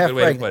pregnant. They're That's half a good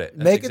way pregnant. to put it.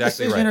 That's Make exactly a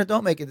decision right. or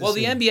don't make a decision.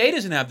 Well, the NBA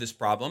doesn't have this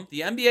problem.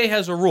 The NBA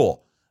has a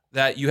rule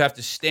that you have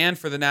to stand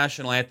for the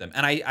national anthem,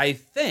 and I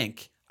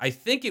think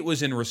it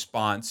was in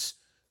response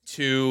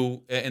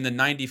to in the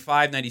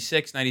 95,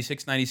 96,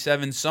 96,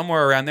 97,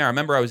 somewhere around there. I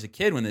remember I was a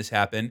kid when this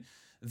happened.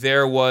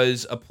 There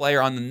was a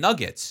player on the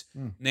Nuggets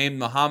named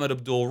Muhammad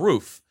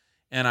Abdul-Rauf.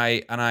 And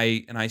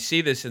I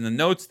see this in the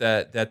notes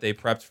that they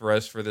prepped for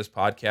us for this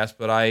podcast,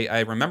 but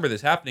I remember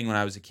this happening when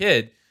I was a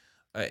kid.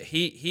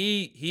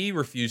 He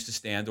refused to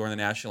stand during the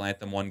national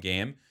anthem one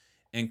game,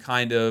 and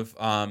kind of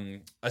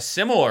a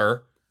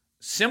similar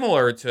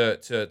to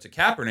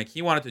Kaepernick,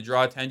 he wanted to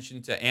draw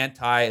attention to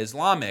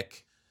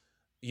anti-Islamic,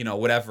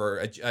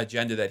 whatever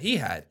agenda that he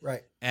had.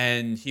 Right.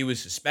 And he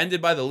was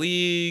suspended by the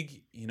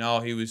league. He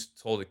was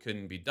told it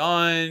couldn't be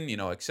done,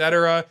 et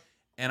cetera.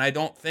 And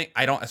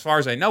as far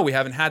as I know, we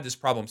haven't had this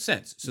problem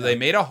since. So they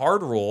made a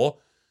hard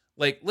rule.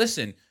 Like,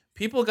 listen,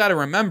 people got to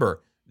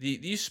remember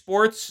these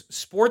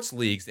sports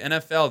leagues, the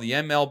NFL, the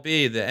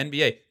MLB, the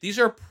NBA, these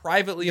are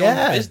privately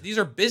owned. These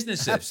are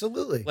businesses.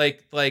 Absolutely.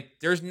 Like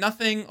there's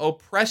nothing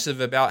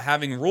oppressive about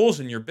having rules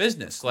in your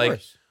business.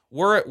 Like,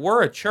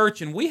 we're a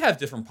church and we have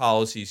different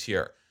policies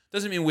here.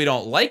 Doesn't mean we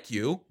don't like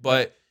you,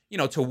 but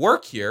to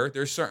work here,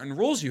 there's certain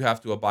rules you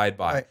have to abide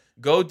by. Right.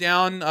 Go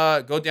down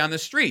the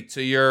street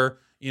to your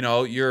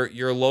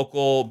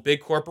local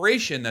big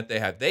corporation that they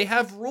have. They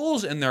have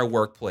rules in their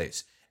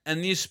workplace.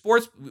 And these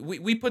sports,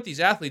 we put these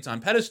athletes on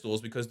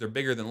pedestals because they're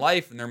bigger than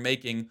life and they're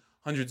making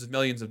hundreds of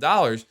millions of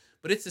dollars.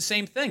 But it's the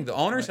same thing. The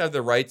owners have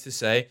the right to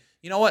say,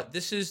 you know what,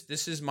 this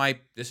is my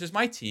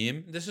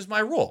team, this is my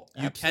rule.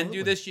 You can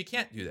do this, you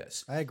can't do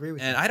this. I agree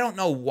with you. And I don't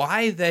know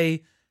why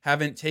they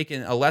haven't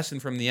taken a lesson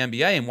from the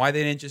NBA and why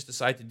they didn't just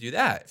decide to do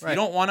that. If you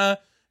don't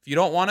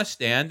want to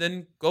stand,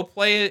 then go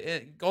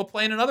play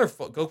in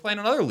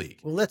another league.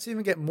 Well, let's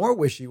even get more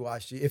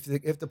wishy-washy.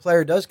 If the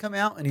player does come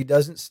out and he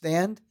doesn't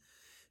stand,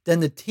 then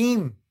the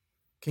team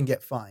can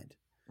get fined.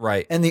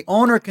 Right. And the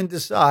owner can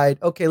decide,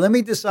 okay, let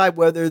me decide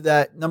whether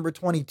that number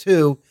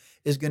 22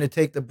 is going to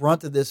take the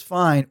brunt of this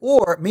fine,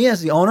 or me as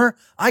the owner,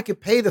 I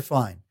could pay the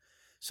fine.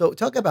 So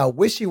talk about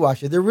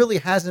wishy-washy. There really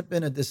hasn't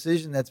been a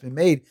decision that's been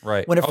made.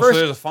 Right. When it So first,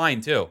 there's a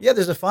fine too yeah,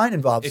 there's a fine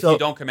involved. if So you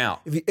don't come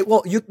out. if you,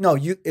 well, you no,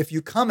 you if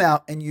you come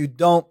out and you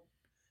don't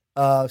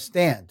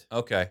stand,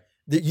 Okay.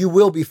 that you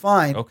will be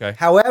fined. Okay.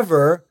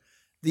 However,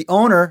 the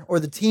owner or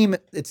the team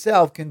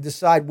itself can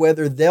decide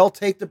whether they'll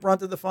take the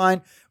brunt of the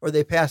fine or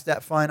they pass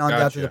that fine on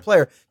down to the Gotcha.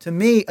 player. To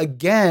me,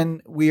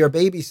 again, we are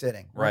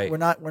babysitting. Right. We're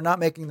not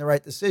making the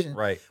right decision.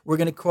 Right. We're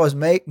going to cause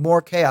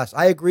more chaos.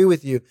 I agree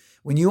with you.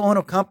 When you own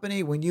a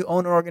company, when you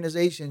own an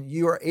organization,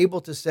 you are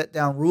able to set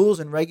down rules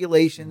and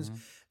regulations,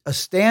 a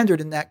standard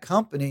in that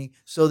company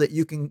so that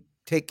you can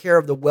take care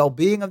of the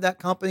well-being of that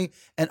company,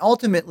 and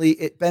ultimately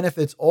it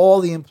benefits all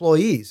the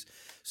employees.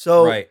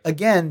 So Right.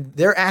 again,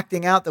 they're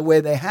acting out the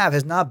way they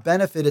has not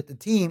benefited the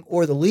team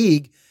or the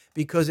league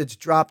because it's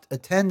dropped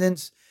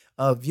attendance,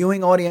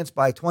 viewing audience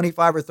by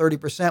 25 or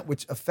 30%,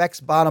 which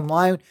affects bottom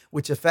line,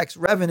 which affects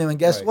revenue. And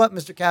guess Right. what,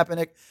 Mr.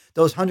 Kaepernick?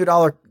 Those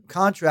 $100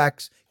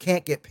 contracts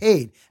can't get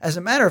paid. As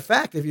a matter of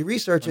fact, if you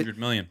research it, 100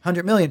 million.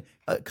 100 million.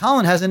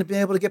 Colin hasn't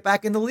been able to get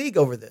back in the league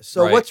over this.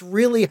 So Right. what's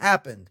really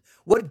happened?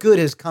 What good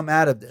has come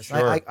out of this?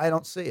 Sure. I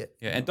don't see it.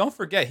 Yeah, and don't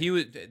forget,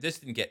 this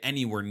didn't get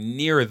anywhere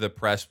near the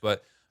press,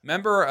 but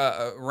remember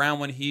around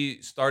when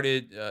he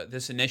started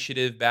this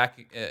initiative back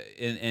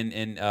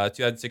in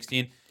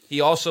 2016, he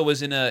also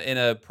was in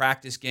a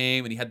practice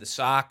game and he had the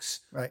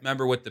socks. Right.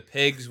 Remember with the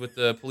pigs with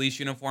the police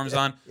uniforms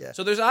on. yeah.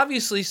 So there's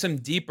obviously some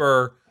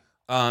deeper,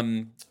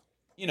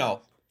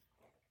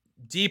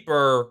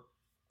 deeper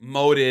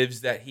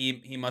motives that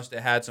he must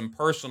have had, some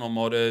personal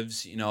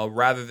motives,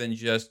 rather than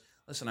just,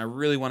 listen, I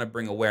really want to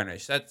bring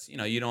awareness. That's,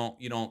 you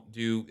don't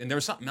do, and there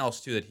was something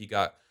else too that he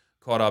got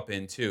caught up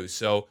in too.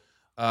 So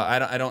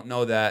I don't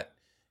know that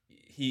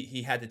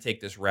he had to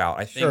take this route.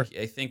 I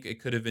think it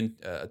could have been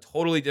a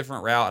totally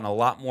different route, and a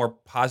lot more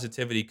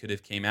positivity could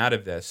have came out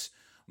of this.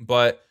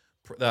 But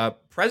the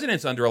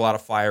president's under a lot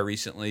of fire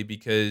recently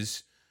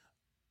because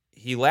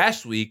he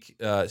last week,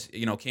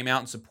 came out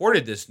and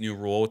supported this new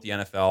rule with the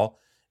NFL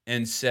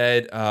and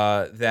said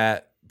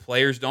that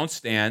players don't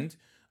stand.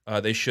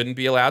 They shouldn't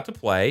be allowed to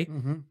play,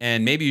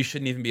 and maybe you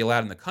shouldn't even be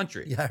allowed in the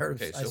country. Yeah, I heard.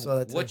 Okay, I so saw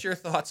that too. what's your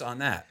thoughts on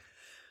that?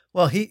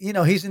 Well,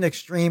 he's an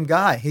extreme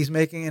guy. He's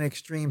making an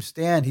extreme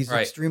stand. He's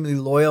Right. extremely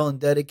loyal and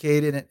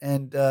dedicated,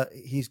 and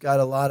he's got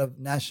a lot of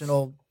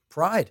national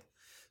pride.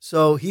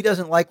 So he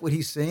doesn't like what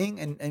he's seeing,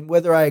 and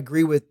whether I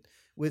agree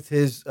with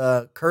his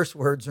curse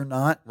words or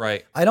not,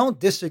 Right. I don't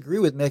disagree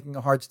with making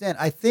a hard stand.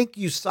 I think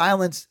you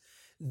silence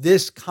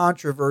this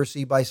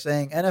controversy by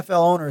saying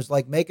NFL owners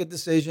make a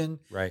decision,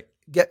 Right.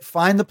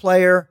 find the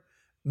player,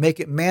 make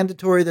it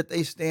mandatory that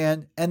they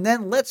stand, and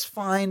then let's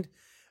find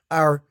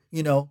our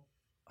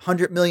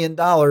 $100 million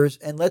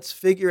and let's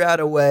figure out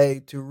a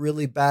way to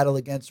really battle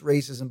against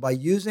racism by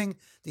using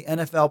the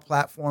NFL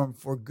platform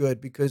for good,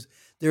 because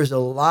there's a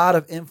lot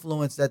of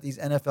influence that these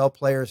NFL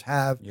players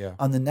have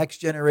on the next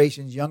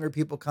generations, younger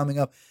people coming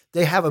up.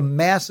 They have a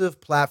massive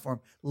platform.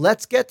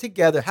 Let's get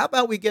together. How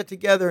about we get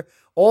together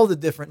all the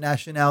different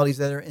nationalities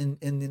that are in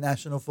the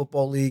National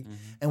Football League,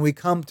 and we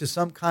come to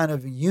some kind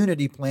of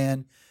unity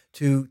plan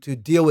to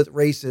deal with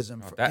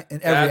racism in every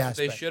that's aspect. what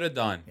they should have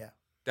done. Yeah.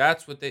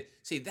 That's what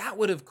that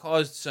would have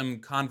caused some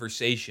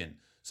conversation,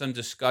 some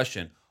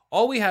discussion.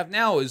 All we have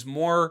now is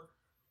more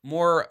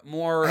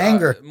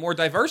Anger. more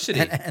diversity,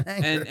 And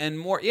anger. and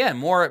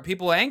more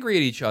people angry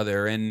at each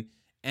other, and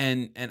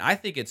I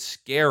think it's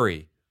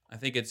scary. I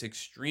think it's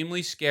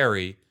extremely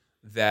scary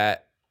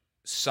that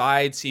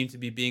sides seem to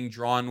be being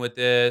drawn with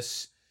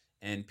this,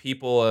 and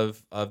people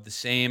of the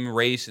same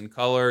race and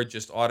color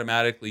just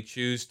automatically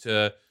choose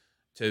to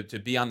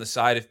be on the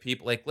side of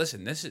people.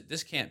 Listen,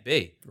 this can't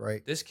be.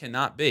 Right. This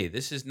cannot be.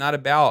 This is not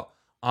about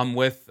I'm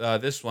with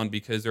this one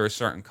because they're a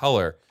certain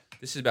color.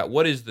 This is about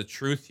what is the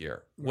truth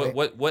here. Right.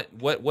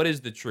 What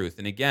is the truth?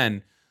 And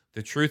again,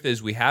 the truth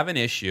is we have an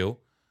issue,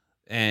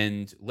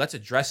 and let's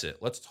address it.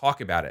 Let's talk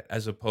about it,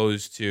 as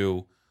opposed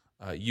to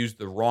use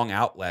the wrong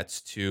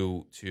outlets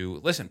to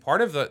listen.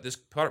 Part of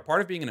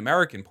part of being an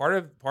American, part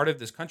of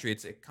this country,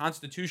 it's a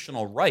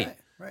constitutional right.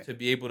 Right. To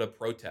be able to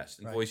protest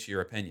and Right. voice your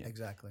opinion.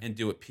 Exactly. And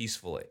do it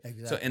peacefully.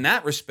 Exactly. So in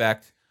that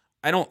respect,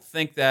 I don't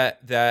think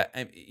that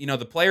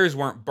the players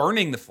weren't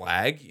burning the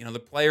flag. The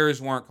players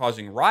weren't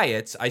causing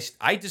riots.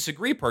 I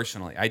disagree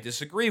personally. I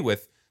disagree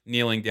with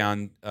kneeling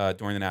down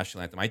during the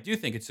national anthem. I do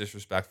think it's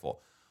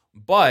disrespectful.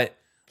 But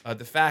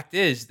the fact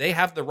is, they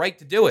have the right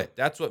to do it.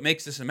 That's what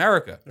makes this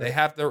America. Right.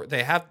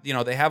 They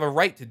have a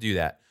right to do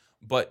that.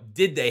 But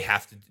did they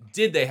have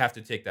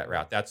to take that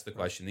route? That's the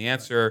question. The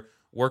answer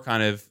we're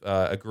kind of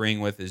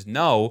agreeing with is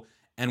no.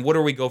 And where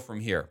do we go from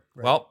here?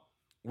 Right. Well,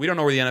 we don't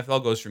know where the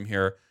NFL goes from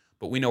here,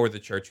 but we know where the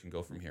church can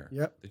go from here.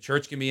 Yep. The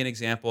church can be an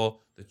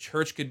example. The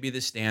church could be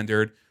the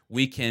standard.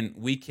 We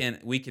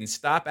can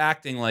stop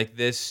acting like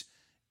this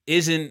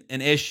isn't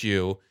an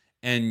issue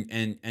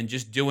and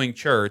just doing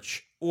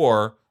church,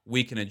 or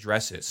we can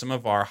address it. Some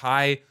of our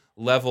high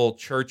level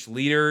church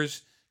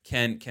leaders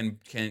can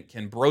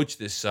broach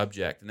this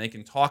subject, and they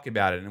can talk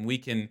about it, and we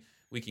can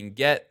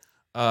get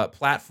a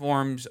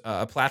platform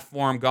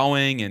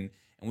going, and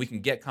and we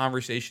can get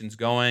conversations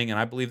going. And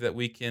I believe that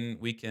we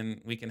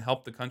can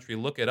help the country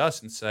look at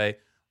us and say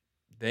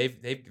they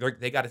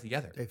got it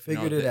together. They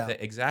figured it out.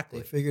 Exactly.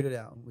 They figured it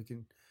out.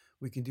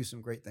 We can do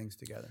some great things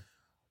together.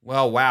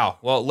 Well, wow.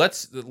 Well,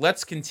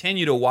 let's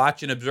continue to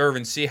watch and observe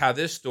and see how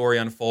this story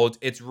unfolds.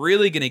 It's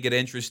really going to get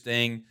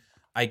interesting,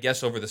 I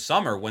guess, over the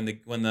summer when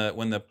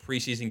the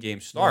preseason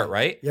games start,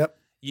 right? Yep.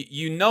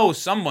 You know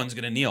someone's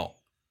going to kneel,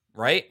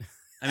 right?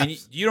 I mean,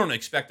 you don't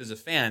expect as a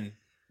fan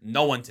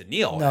no one to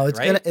kneel. No,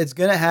 right? it's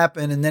gonna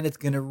happen, and then it's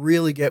gonna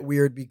really get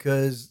weird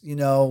because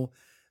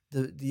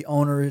the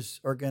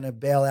owners are gonna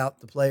bail out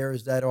the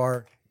players that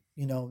are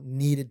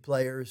needed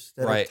players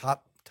that are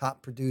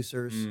top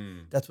producers.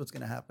 That's what's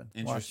going to happen.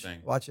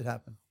 Interesting. Watch it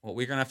happen. Well,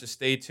 we're going to have to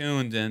stay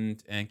tuned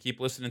and keep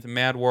listening to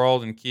Mad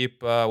World and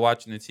keep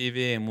watching the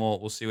TV, and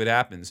we'll see what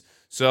happens.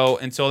 So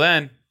until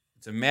then,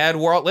 it's a mad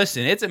world.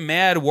 Listen, it's a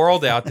mad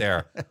world out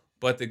there.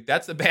 But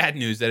that's the bad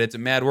news, that it's a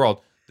mad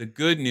world. The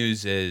good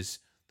news is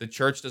the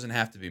church doesn't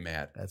have to be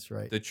mad. That's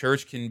right. The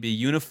church can be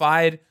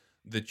unified.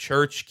 The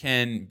church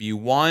can be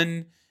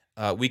one.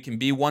 We can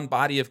be one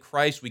body of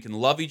Christ. We can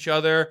love each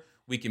other.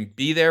 We can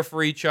be there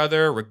for each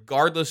other,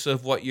 regardless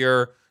of what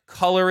your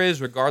color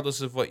is,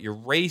 regardless of what your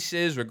race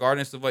is,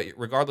 regardless of what your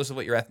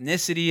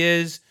ethnicity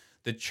is.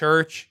 The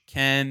church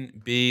can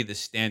be the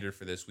standard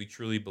for this. We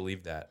truly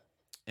believe that.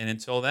 And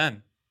until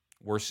then,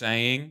 we're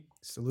saying,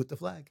 salute the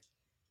flag.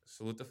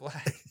 Salute the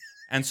flag.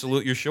 And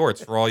salute your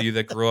shorts for all you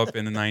that grew up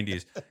in the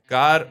 90s.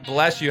 God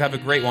bless you. Have a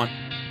great one.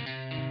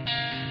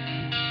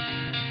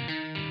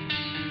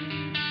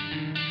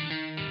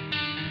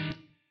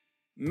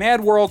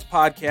 Mad World's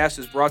podcast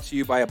is brought to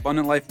you by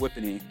Abundant Life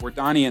Whippany, where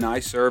Donnie and I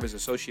serve as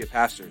associate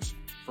pastors.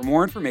 For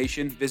more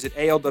information, visit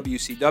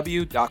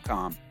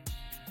alwcw.com.